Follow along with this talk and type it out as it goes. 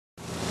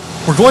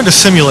We're going to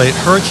simulate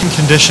hurricane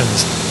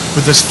conditions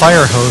with this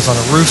fire hose on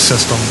a roof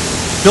system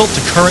built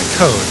to current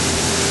code.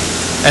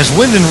 As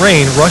wind and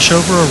rain rush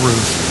over a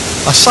roof,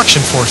 a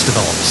suction force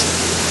develops.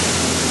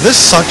 This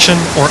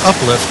suction or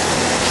uplift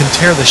can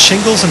tear the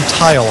shingles and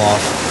tile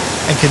off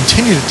and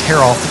continue to tear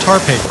off the tar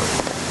paper.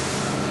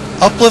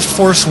 Uplift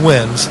force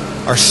winds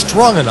are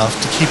strong enough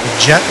to keep a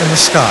jet in the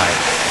sky,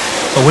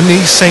 but when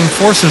these same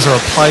forces are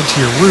applied to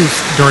your roof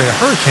during a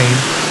hurricane,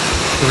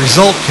 the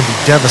result can be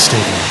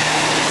devastating.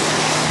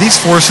 These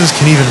forces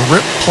can even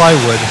rip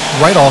plywood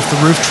right off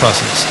the roof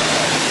trusses.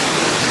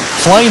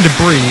 Flying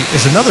debris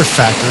is another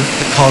factor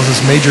that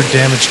causes major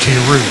damage to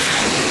your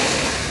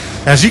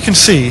roof. As you can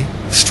see,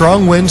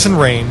 strong winds and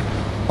rain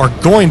are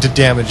going to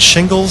damage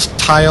shingles,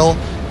 tile,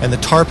 and the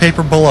tar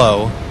paper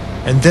below,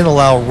 and then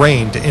allow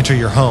rain to enter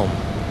your home.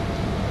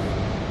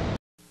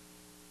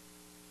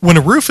 When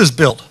a roof is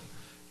built,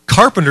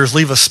 carpenters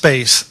leave a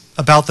space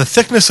about the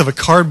thickness of a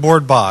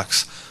cardboard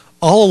box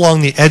all along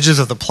the edges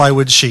of the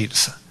plywood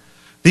sheets.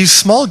 These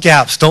small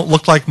gaps don't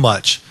look like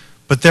much,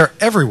 but they're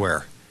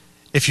everywhere.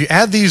 If you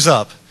add these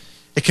up,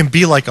 it can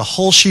be like a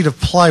whole sheet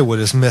of plywood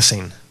is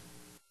missing.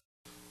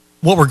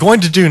 What we're going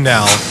to do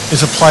now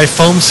is apply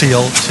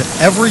FoamSeal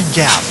to every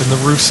gap in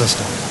the roof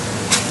system.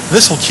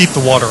 This will keep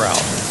the water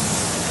out.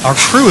 Our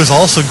crew is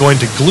also going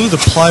to glue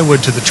the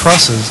plywood to the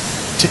trusses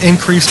to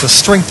increase the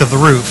strength of the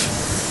roof,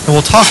 and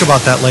we'll talk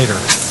about that later.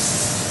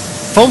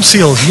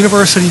 FoamSeal is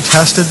university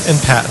tested and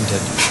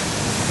patented.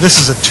 This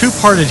is a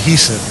two-part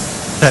adhesive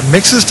that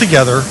mixes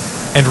together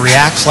and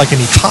reacts like an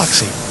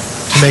epoxy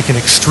to make an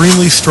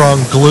extremely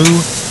strong glue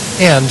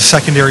and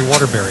secondary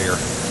water barrier.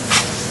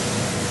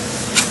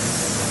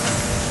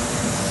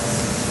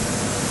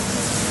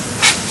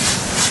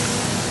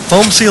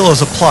 FoamSeal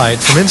is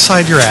applied from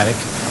inside your attic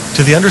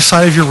to the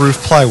underside of your roof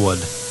plywood.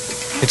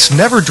 It's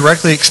never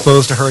directly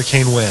exposed to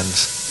hurricane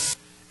winds.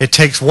 It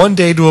takes 1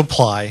 day to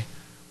apply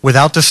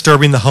without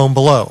disturbing the home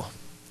below.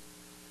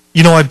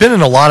 You know, I've been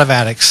in a lot of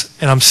attics,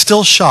 and I'm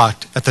still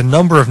shocked at the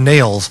number of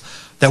nails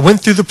that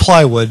went through the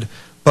plywood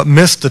but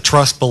missed the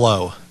truss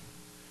below.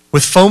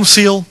 With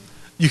FoamSeal,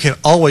 you can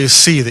always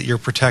see that you're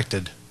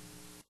protected.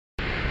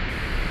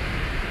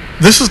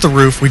 This is the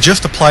roof we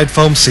just applied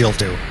FoamSeal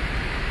to.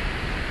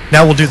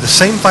 Now we'll do the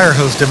same fire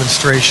hose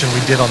demonstration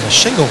we did on the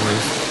shingle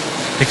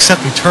roof,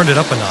 except we turned it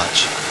up a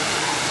notch.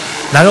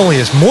 Not only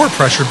is more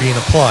pressure being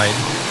applied,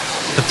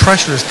 the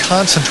pressure is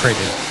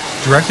concentrated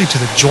directly to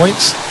the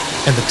joints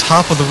and the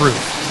top of the roof,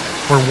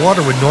 where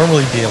water would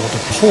normally be able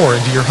to pour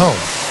into your home.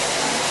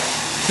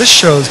 This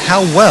shows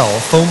how well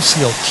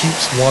FoamSeal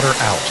keeps water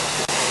out.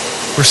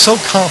 We're so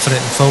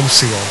confident in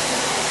FoamSeal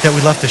that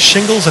we left the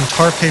shingles and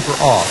tar paper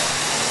off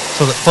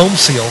so that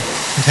FoamSeal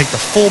can take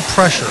the full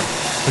pressure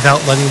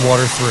without letting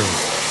water through.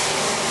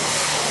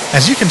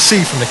 As you can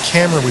see from the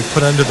camera we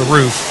put under the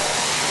roof,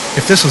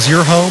 if this was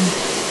your home,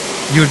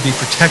 you would be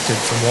protected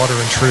from water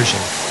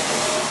intrusion.